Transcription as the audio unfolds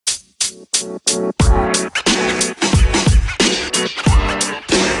Good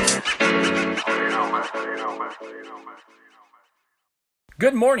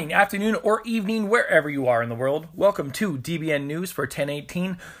morning, afternoon, or evening, wherever you are in the world. Welcome to DBN News for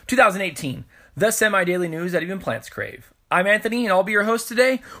 10/18/2018, the semi-daily news that even plants crave. I'm Anthony, and I'll be your host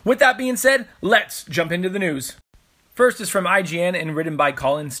today. With that being said, let's jump into the news. First is from IGN and written by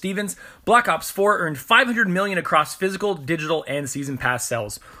Colin Stevens. Black Ops 4 earned $500 million across physical, digital, and season pass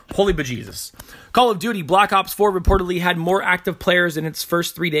sales. Holy bejesus. Call of Duty Black Ops 4 reportedly had more active players in its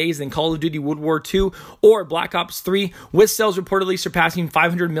first 3 days than Call of Duty World War II or Black Ops 3, with sales reportedly surpassing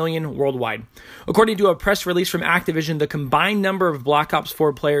 500 million worldwide. According to a press release from Activision, the combined number of Black Ops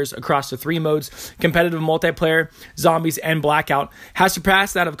 4 players across the three modes, competitive multiplayer, zombies, and blackout, has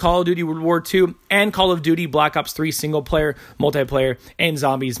surpassed that of Call of Duty World War II and Call of Duty Black Ops 3 single-player, multiplayer, and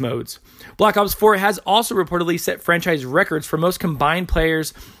zombies modes. Black Ops 4 has also reportedly set franchise records for most combined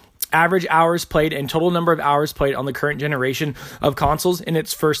players, average hours played, and total number of hours played on the current generation of consoles in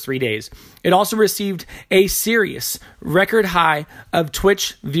its first 3 days. It also received a serious record high of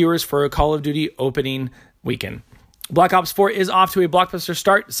Twitch viewers for a Call of Duty opening weekend. Black Ops 4 is off to a blockbuster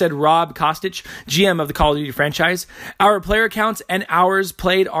start, said Rob Kostich, GM of the Call of Duty franchise. Our player counts and hours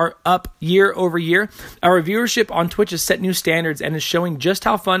played are up year over year. Our viewership on Twitch has set new standards and is showing just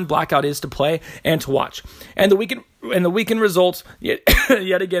how fun Blackout is to play and to watch. And the weekend results yet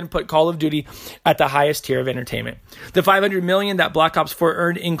again put Call of Duty at the highest tier of entertainment. The $500 million that Black Ops 4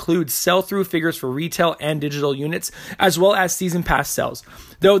 earned includes sell-through figures for retail and digital units, as well as season pass sales.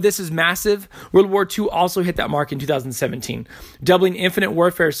 Though this is massive, World War II also hit that mark in 2017, doubling Infinite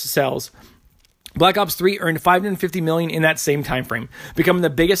Warfare's sales. Black Ops 3 earned $550 million in that same time frame, becoming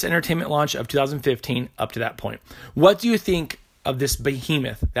the biggest entertainment launch of 2015 up to that point. What do you think of this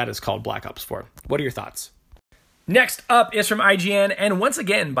behemoth that is called Black Ops 4? What are your thoughts? Next up is from IGN, and once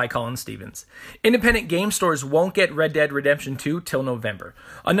again by Colin Stevens. Independent game stores won't get Red Dead Redemption 2 till November.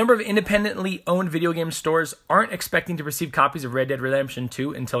 A number of independently owned video game stores aren't expecting to receive copies of Red Dead Redemption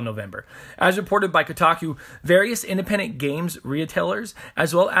 2 until November. As reported by Kotaku, various independent games retailers,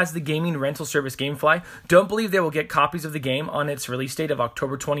 as well as the gaming rental service GameFly, don't believe they will get copies of the game on its release date of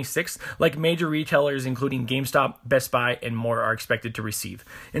October 26th, like major retailers including GameStop, Best Buy, and more are expected to receive.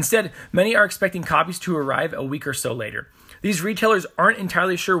 Instead, many are expecting copies to arrive a week or so later. These retailers aren't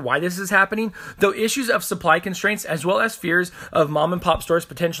entirely sure why this is happening, though issues of supply constraints as well as fears of mom and pop stores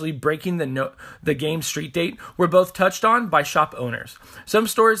potentially breaking the game's street date were both touched on by shop owners. Some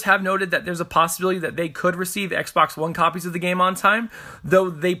stores have noted that there's a possibility that they could receive Xbox One copies of the game on time,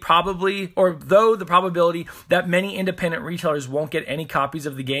 though the probability that many independent retailers won't get any copies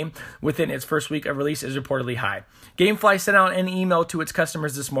of the game within its first week of release is reportedly high. GameFly sent out an email to its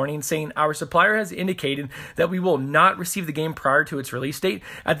customers this morning saying, "Our supplier has indicated that we will not receive the game prior to its release date.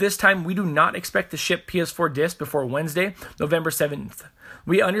 At this time, we do not expect to ship PS4 discs before Wednesday, November 7th.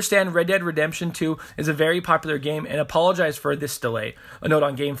 We understand Red Dead Redemption 2 is a very popular game and apologize for this delay." A note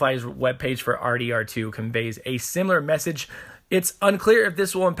on GameFly's webpage for RDR2 conveys a similar message. It's unclear if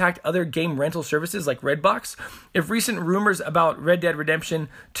this will impact other game rental services like Redbox. If recent rumors about Red Dead Redemption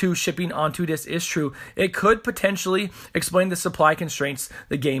 2 shipping on 2 discs is true, it could potentially explain the supply constraints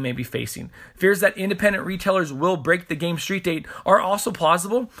the game may be facing. Fears that independent retailers will break the game street date are also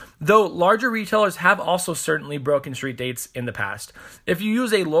plausible, though larger retailers have also certainly broken street dates in the past. If you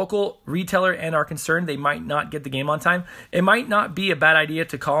use a local retailer and are concerned they might not get the game on time, it might not be a bad idea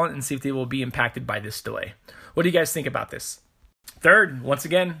to call in and see if they will be impacted by this delay. What do you guys think about this? Third, once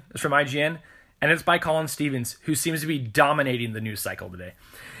again, is from IGN, and it's by Colin Stevens, who seems to be dominating the news cycle today.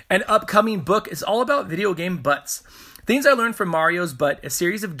 An upcoming book is all about video game butts. Things I Learned from Mario's Butt, a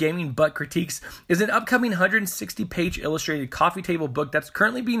series of gaming butt critiques, is an upcoming 160-page illustrated coffee table book that's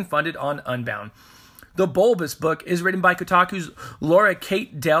currently being funded on Unbound. The Bulbous book is written by Kotaku's Laura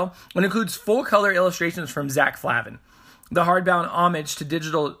Kate Dell and includes full-color illustrations from Zach Flavin. The hardbound homage to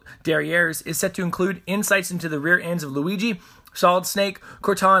digital derrieres is set to include insights into the rear ends of Luigi, Solid Snake,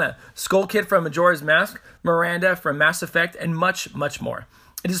 Cortana, Skull Kid from Majora's Mask, Miranda from Mass Effect, and much, much more.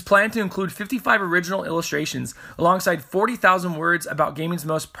 It is planned to include 55 original illustrations alongside 40,000 words about gaming's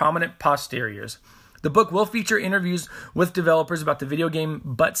most prominent posteriors. The book will feature interviews with developers about the video game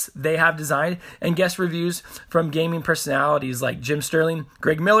butts they have designed and guest reviews from gaming personalities like Jim Sterling,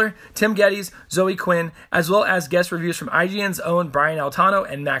 Greg Miller, Tim Geddes, Zoe Quinn, as well as guest reviews from IGN's own Brian Altano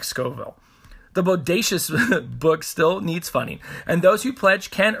and Max Scoville. The bodacious book still needs funding, and those who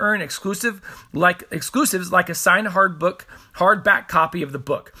pledge can earn exclusives like a signed hardback copy of the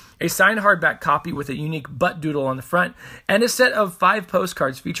book, a signed hardback copy with a unique butt doodle on the front, and a set of 5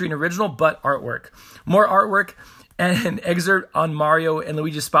 postcards featuring original butt artwork. More artwork and an excerpt on Mario and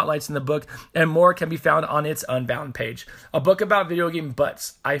Luigi's spotlights in the book, and more can be found on its Unbound page. A book about video game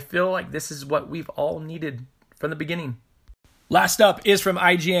butts. I feel like this is what we've all needed from the beginning. Last up is from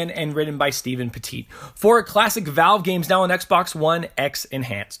IGN and written by Stephen Petit. 4 classic Valve games now on Xbox One X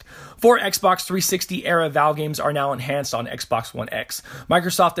enhanced. 4 Xbox 360 era Valve games are now enhanced on Xbox One X.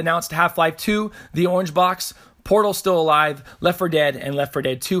 Microsoft announced Half-Life 2, The Orange Box, Portal Still Alive, Left 4 Dead, and Left 4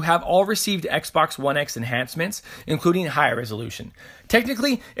 Dead 2 have all received Xbox One X enhancements, including higher resolution.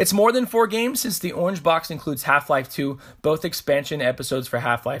 Technically, it's more than 4 games since the Orange Box includes Half-Life 2, both expansion episodes for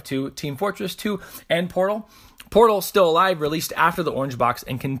Half-Life 2, Team Fortress 2, and Portal. Portal Still Alive released after the Orange Box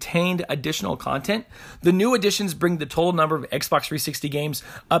and contained additional content. The new additions bring the total number of Xbox 360 games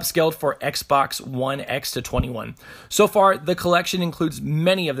upscaled for Xbox One X to 21. So far, the collection includes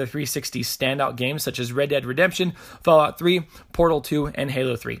many of the 360's standout games such as Red Dead Redemption, Fallout 3, Portal 2, and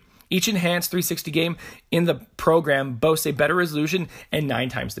Halo 3. Each enhanced 360 game in the program boasts a better resolution and 9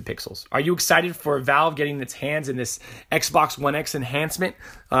 times the pixels. Are you excited for Valve getting its hands in this Xbox One X enhancement?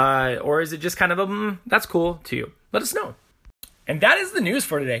 Or is it just kind of that's cool to you? Let us know. And that is the news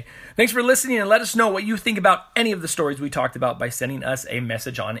for today. Thanks for listening, and let us know what you think about any of the stories we talked about by sending us a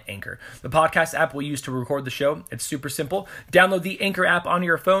message on Anchor, the podcast app we use to record the show. It's super simple. Download the Anchor app on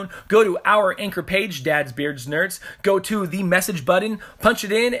your phone. Go to our Anchor page, Dads, Beards, Nerds. Go to the message button, punch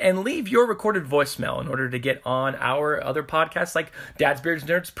it in, and leave your recorded voicemail in order to get on our other podcasts like Dads, Beards,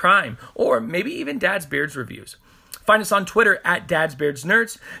 Nerds Prime, or maybe even Dads, Beards Reviews. Find us on Twitter at Dads, Beards,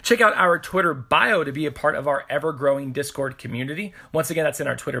 Nerds. Check out our Twitter bio to be a part of our ever-growing Discord community. Once again, that's in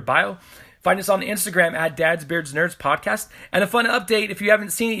our Twitter bio. Find us on Instagram at Dads, Beards, Nerds Podcast. And a fun update, if you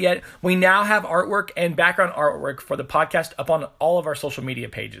haven't seen it yet, we now have artwork and background artwork for the podcast up on all of our social media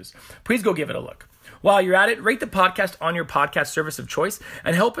pages. Please go give it a look. While you're at it, rate the podcast on your podcast service of choice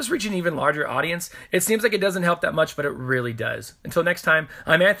and help us reach an even larger audience. It seems like it doesn't help that much, but it really does. Until next time,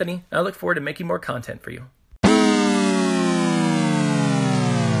 I'm Anthony, and I look forward to making more content for you.